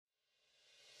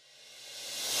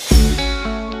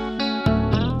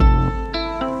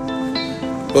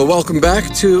Well, welcome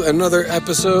back to another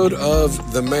episode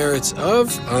of The Merits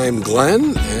Of. I'm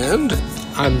Glenn, and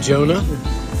I'm Jonah.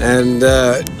 And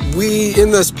we,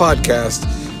 in this podcast,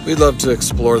 we love to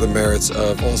explore the merits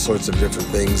of all sorts of different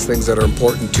things that are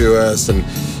important to us, and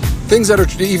things that are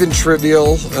even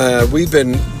trivial. We've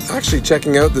been actually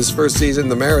checking out this first season,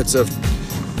 the merits of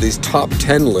these top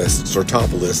 10 lists, or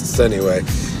top lists anyway.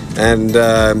 And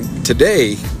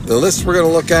today, the list we're going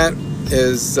to look at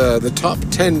is the top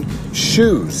 10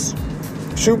 shoe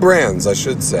brands, I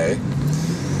should say.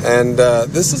 And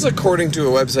this is according to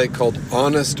a website called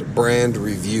Honest Brand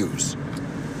Reviews.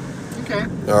 Okay.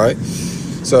 All right.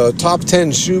 So top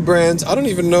 10 shoe brands. I don't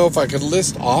even know if I could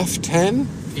list off 10.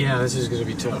 Yeah, this is going to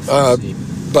be tough.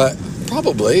 But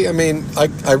probably. I mean, I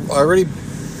already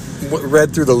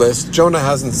read through the list. Jonah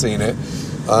hasn't seen it.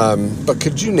 But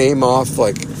could you name off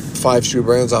like 5 shoe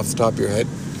brands off the top of your head?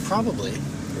 Probably.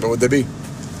 What would they be?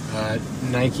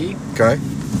 Nike. Okay.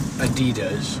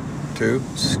 Adidas. 2.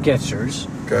 Skechers.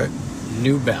 Okay.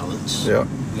 New Balance. Yeah.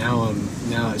 Now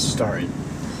it's starting.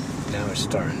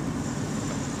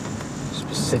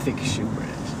 Specific shoe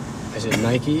brands. I said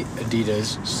Nike,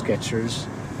 Adidas, Skechers,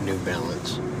 New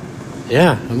Balance.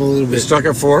 Yeah, I'm a little bit... You stuck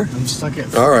at 4? I'm stuck at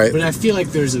 4. All right. But I feel like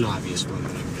there's an obvious one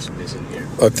that I'm just missing here.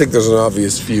 I think there's an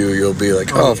obvious few. You'll be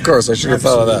like, oh, of course, I should have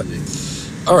thought of that.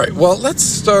 All right, well, let's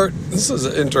start. This is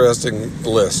an interesting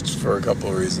list for a couple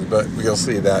of reasons, but you'll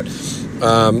see that.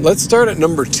 Let's start at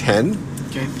number 10.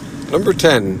 Okay. Number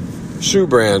 10, shoe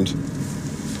brand,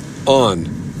 On.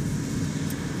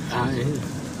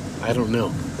 I don't know.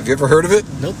 Have you ever heard of it?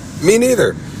 Nope. Me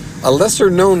neither. A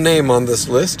lesser-known name on this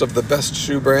list of the best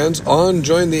shoe brands, On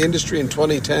joined the industry in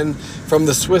 2010 from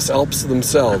the Swiss Alps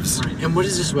themselves. And what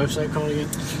is this website called again?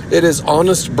 It is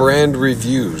Honest Brand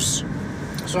Reviews.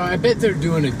 So I bet they're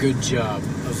doing a good job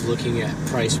of looking at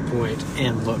price point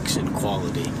and looks and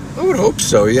quality. I would hope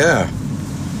so, yeah.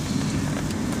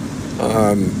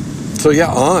 On.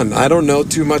 I don't know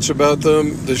too much about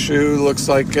them. The shoe looks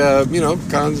like, kind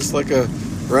of just like a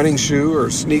running shoe or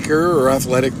sneaker or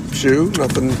athletic shoe.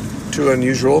 Nothing too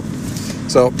unusual.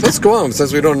 So let's go on,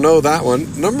 since we don't know that one.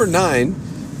 Number 9,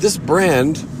 this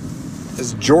brand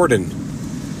is Jordan.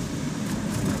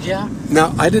 Yeah.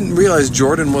 Now, I didn't realize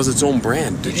Jordan was its own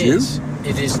brand. Did you?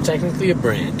 It is technically a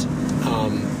brand.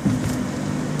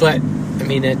 But, I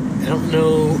mean, I don't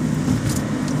know...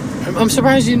 I'm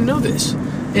surprised you didn't know this.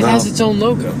 It has its own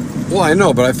logo. Well, I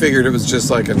know, but I figured it was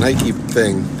just like a Nike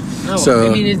thing. No,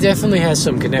 so, I mean, it definitely has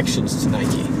some connections to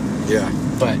Nike. Yeah.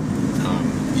 But...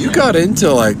 you got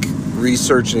into, like,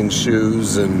 researching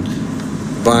shoes and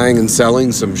buying and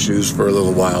selling some shoes for a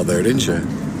little while there, didn't you?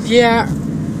 Yeah.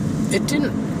 It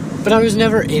didn't... But I was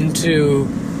never into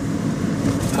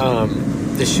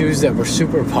the shoes that were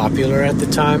super popular at the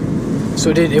time. So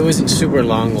it wasn't super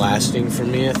long-lasting for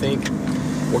me, I think.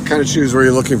 What kind of shoes were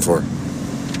you looking for?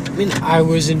 I mean, I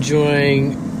was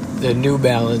enjoying the New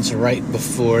Balance right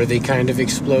before they kind of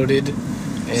exploded.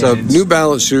 And so New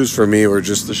Balance shoes for me were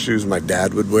just the shoes my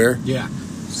dad would wear. Yeah.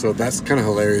 So that's kind of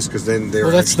hilarious because then they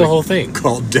were that's the whole thing.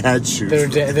 Called dad shoes.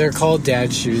 They're called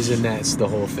dad shoes, and that's the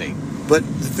whole thing. But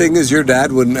the thing is, your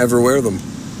dad wouldn't ever wear them.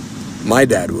 My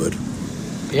dad would.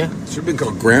 Yeah. Should have been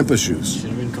called grandpa shoes.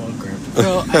 Should have been called grandpa.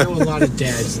 Well, I know a lot of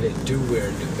dads that do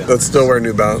wear New Balance. That still wear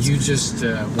New Balance. You just...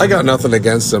 I got nothing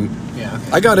against them. Yeah.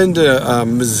 Okay. I got into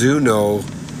Mizuno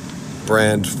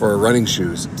brand for running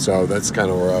shoes, so that's kind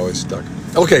of where I always stuck.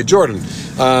 Okay, Jordan.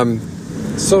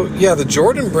 The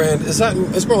Jordan brand,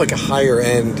 it's more like a higher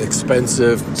end,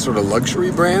 expensive sort of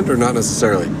luxury brand, or not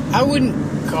necessarily? I wouldn't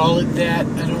call it that,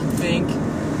 I don't think.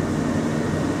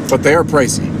 But they are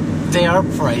pricey. They are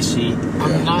pricey. Yeah.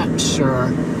 I'm not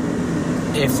sure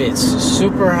if it's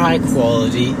super high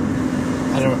quality.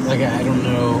 I don't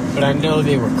know, but I know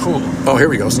they were cool. Oh, here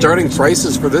we go. Starting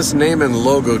prices for this name and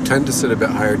logo tend to sit a bit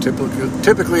higher,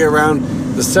 typically around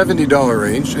the $70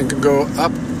 range, and can go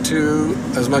up to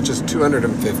as much as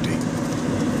 $250.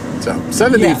 So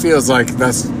 70 feels like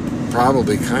that's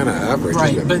probably kind of average.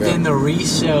 Right, but then the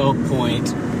resale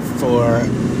point for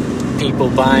people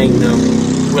buying them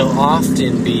will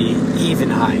often be even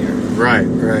higher. Right.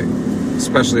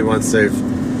 Especially once they've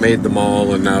made them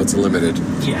all and now it's limited.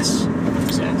 Yes,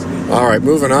 exactly. All right,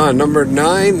 moving on. Number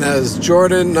 9 is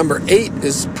Jordan. Number 8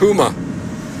 is Puma.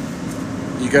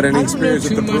 You got any experience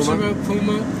with the Puma? I don't know too much about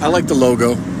Puma. I like the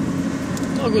logo.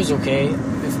 The logo's okay,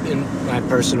 in my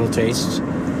personal taste.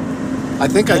 I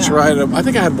think I tried them. I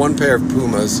think I had one pair of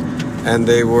Pumas, and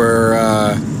they were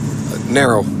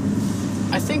narrow.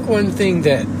 I think one thing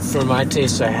that, for my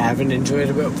taste, I haven't enjoyed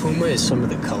about Puma is some of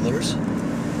the colors.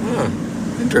 Huh.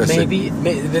 Interesting. Maybe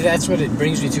that's what it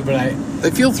brings me to. But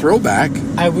They feel throwback.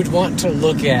 I would want to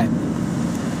look at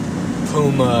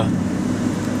Puma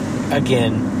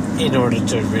again in order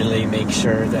to really make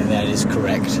sure that is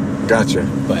correct. Gotcha.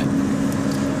 But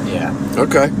yeah.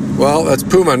 Okay. Well, that's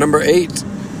Puma, number 8.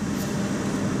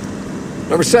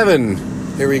 Number 7.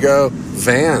 Here we go.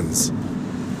 Vans.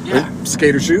 Yeah.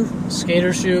 Skater shoe.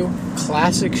 Skater shoe,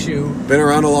 classic shoe. Been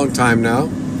around a long time now.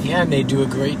 Yeah, and they do a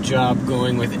great job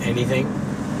going with anything.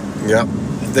 Yep.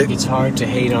 I think it's hard to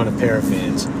hate on a pair of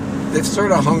Vans. They've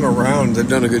sort of hung around. They've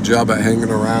done a good job at hanging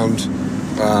around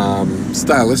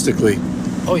stylistically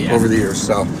Oh yeah. over the years.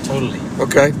 So Totally.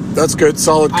 okay, that's good.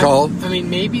 Solid call. I mean,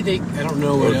 maybe they. I don't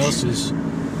know what else is.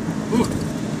 Ooh.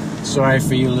 Sorry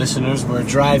for you listeners. We're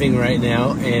driving right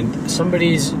now, and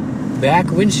somebody's back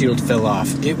windshield fell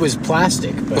off. It was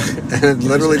plastic, but And it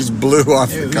literally just blew off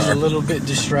the it was car. a little bit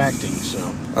distracting. So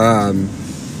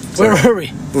So where were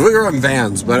we? we were on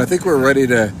Vans, but I think we're ready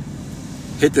to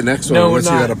hit the next one. No, we're unless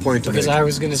you not. got a point to Because make. I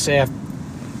was going to say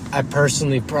I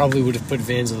personally probably would have put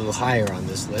Vans a little higher on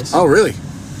this list. Oh, really?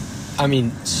 I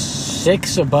mean,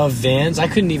 6 above Vans. I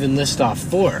couldn't even list off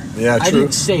 4. Yeah, I true.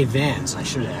 didn't say Vans. I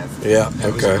should have. Yeah.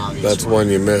 That was an Okay, obvious that's one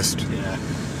you missed. Yeah.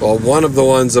 Well, one of the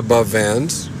ones above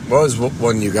Vans was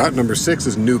one you got. Number 6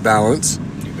 is New Balance.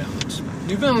 New Balance.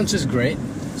 New Balance is great.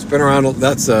 It's been around.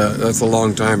 That's a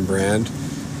long time brand.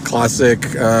 Classic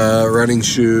running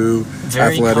shoe,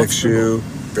 Very athletic comfortable. shoe,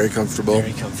 very comfortable.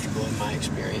 Very comfortable in my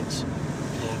experience.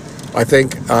 Yeah. I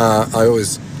think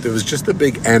there was just the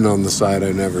big N on the side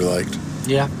I never liked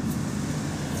Yeah.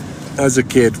 as a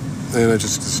kid, and it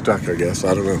just stuck. I guess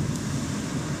I don't know.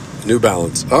 New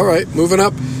Balance. All right, moving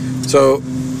up. So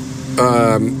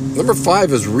number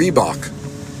 5 is Reebok.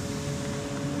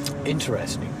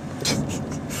 Interesting.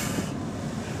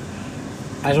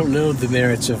 I don't know the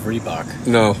merits of Reebok.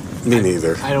 No, me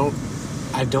neither. I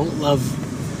don't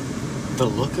love the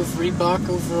look of Reebok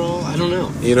overall. I don't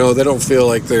know. You know, they don't feel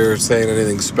like they're saying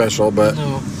anything special. But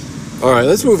No. all right,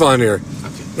 let's move on here.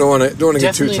 Okay. Don't want to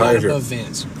get too Definitely tired not here. above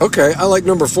Vans. Okay, I like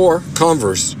number 4,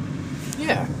 Converse.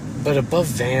 Yeah, but above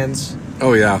Vans.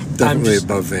 Oh yeah, definitely just-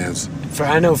 above Vans.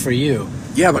 I know for you.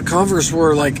 Yeah, but Converse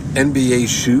were like NBA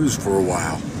shoes for a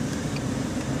while.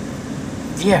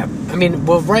 Yeah, I mean,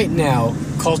 well, right now,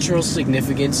 cultural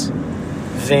significance,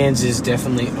 Vans is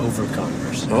definitely over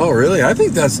Converse. Oh, really? I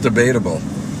think that's debatable.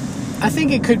 I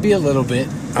think it could be a little bit.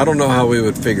 I don't know how we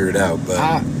would figure it out,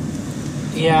 but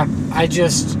Yeah, I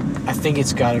think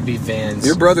it's got to be Vans.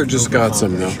 your brother just over got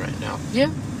some Converse now. right now. Yeah,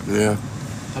 Yeah,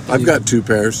 I I've believe got it. 2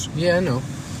 pairs. Yeah, I know.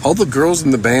 All the girls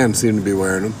in the band seem to be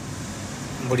wearing them.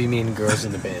 What do you mean, girls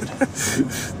in the band?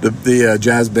 The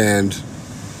jazz band.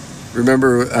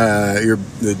 Remember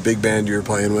the big band you were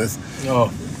playing with?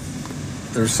 Oh,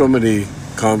 There's so many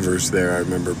Converse there. I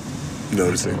remember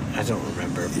noticing. I don't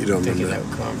remember. You don't picking remember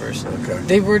out Converse. Okay.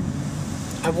 They were.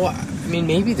 I mean,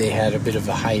 maybe they had a bit of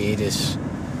a hiatus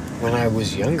when I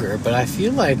was younger, but I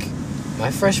feel like my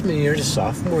freshman year to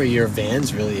sophomore year,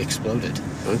 Vans really exploded.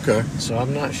 Okay. So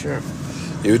I'm not sure.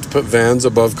 You would put Vans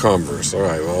above Converse. All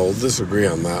right, well, we'll disagree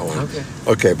on that one. Okay.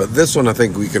 Okay, but this one I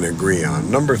think we can agree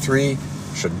on. Number 3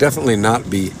 should definitely not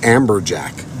be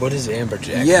Amberjack. What is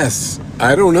Amberjack? Yes,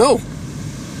 I don't know.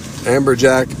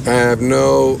 Amberjack, I have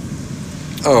no...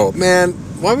 Oh, man,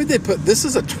 why would they put... This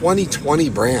is a 2020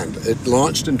 brand. It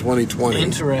launched in 2020.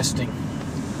 Interesting.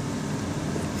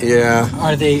 Yeah,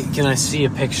 Are they? Can I see a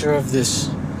picture of this?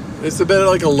 it's a bit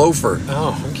like a loafer.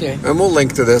 Oh, okay. And we'll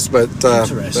link to this, but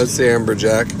Interesting. that's the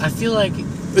Amberjack. I feel like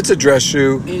It's a dress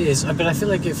shoe. it is, but I feel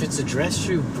like if it's a dress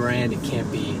shoe brand, it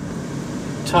can't be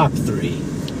top 3.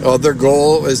 Oh, their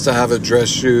goal is to have a dress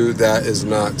shoe that is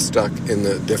not stuck in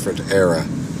the different era.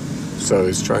 So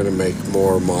he's trying to make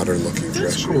more modern looking dress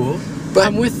That's shoe. cool. But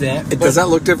I'm with that. but Does that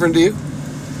look different to you?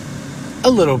 a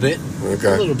little bit?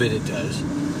 Okay. A little bit it does.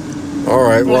 All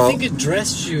right. But Well, I think a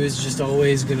dress shoe is just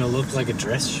always going to look like a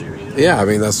dress shoe. You know? yeah. I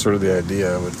mean, that's sort of the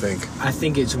idea, I would think. I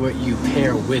think it's what you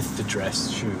pair with the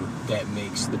dress shoe that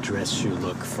makes the dress shoe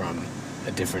look from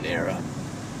a different era.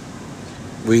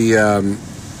 We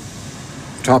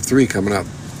top 3 coming up.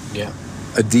 Yeah.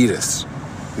 Adidas,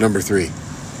 number 3.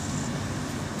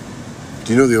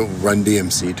 Do you know the old Run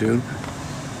DMC tune?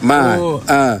 My Oh.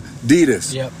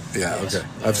 Adidas. Yep. Yeah. Yes. Okay.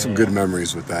 I have some good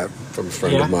memories with that from a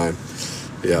friend Yeah? of mine.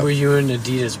 Yeah. Were you an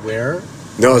Adidas wearer?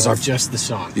 No, it's Or our. just the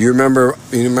song. You remember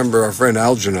our friend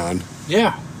Algernon?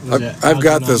 Yeah. I've got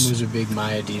Algernon this- was a big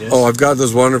My Adidas. Oh, I've got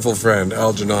this wonderful friend,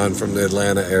 Algernon, from the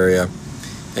Atlanta area,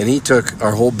 and he took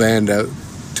our whole band out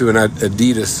to an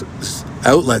Adidas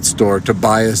outlet store to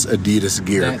buy us Adidas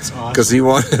gear. That's awesome. Because he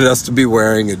wanted us to be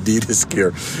wearing Adidas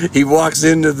gear. He walks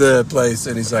into the place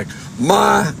and he's like,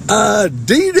 my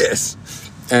Adidas!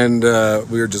 And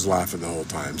we were just laughing the whole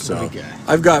time. So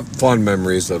I've got fond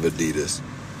memories of Adidas.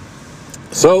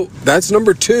 So that's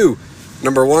number 2.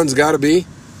 Number 1's got to be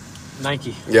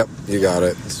Nike. Yep, you got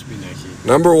it. This would be Nike.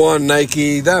 Number 1,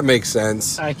 Nike. That makes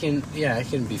sense. I can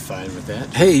be fine with that.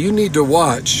 Hey, you need to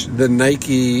watch the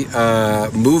Nike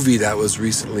movie that was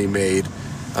recently made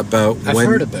about I've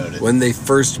heard about it. When they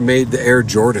first made the Air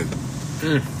Jordan.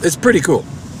 It's pretty cool.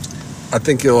 I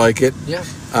think you'll like it. Yeah.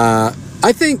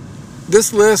 I think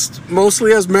this list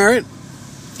mostly has merit.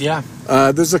 Yeah.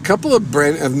 There's a couple of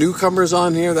newcomers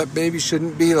on here that maybe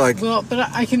shouldn't be like. Well, but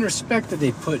I can respect that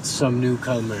they put some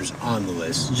newcomers on the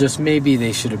list. Just maybe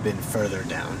they should have been further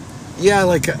down. Yeah,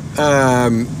 like I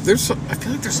feel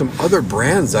like there's some other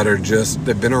brands that are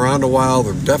they've been around a while.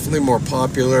 They're definitely more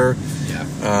popular.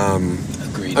 Yeah.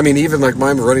 Agreed. I mean, even like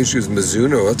my running shoes,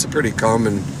 Mizuno. That's a pretty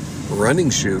common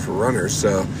running shoe for runners.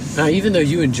 So now, even though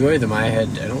you enjoy them, I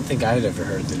don't think I'd ever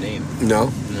heard the name.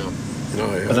 No.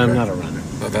 Yeah, but I'm not a runner.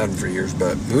 I've had them for years,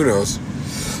 but who knows?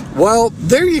 Well,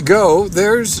 there you go.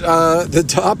 There's the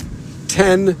top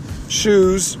 10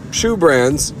 shoe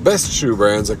brands, best shoe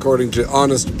brands, according to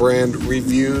Honest Brand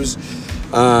Reviews.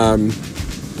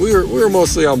 We were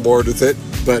mostly on board with it,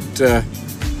 but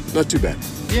not too bad.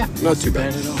 Yeah, not too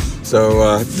bad at all.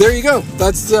 So there you go.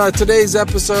 That's today's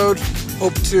episode.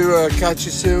 Hope to catch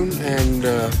you soon, and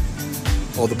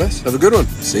all the best. Have a good one.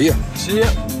 See ya. See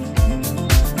ya.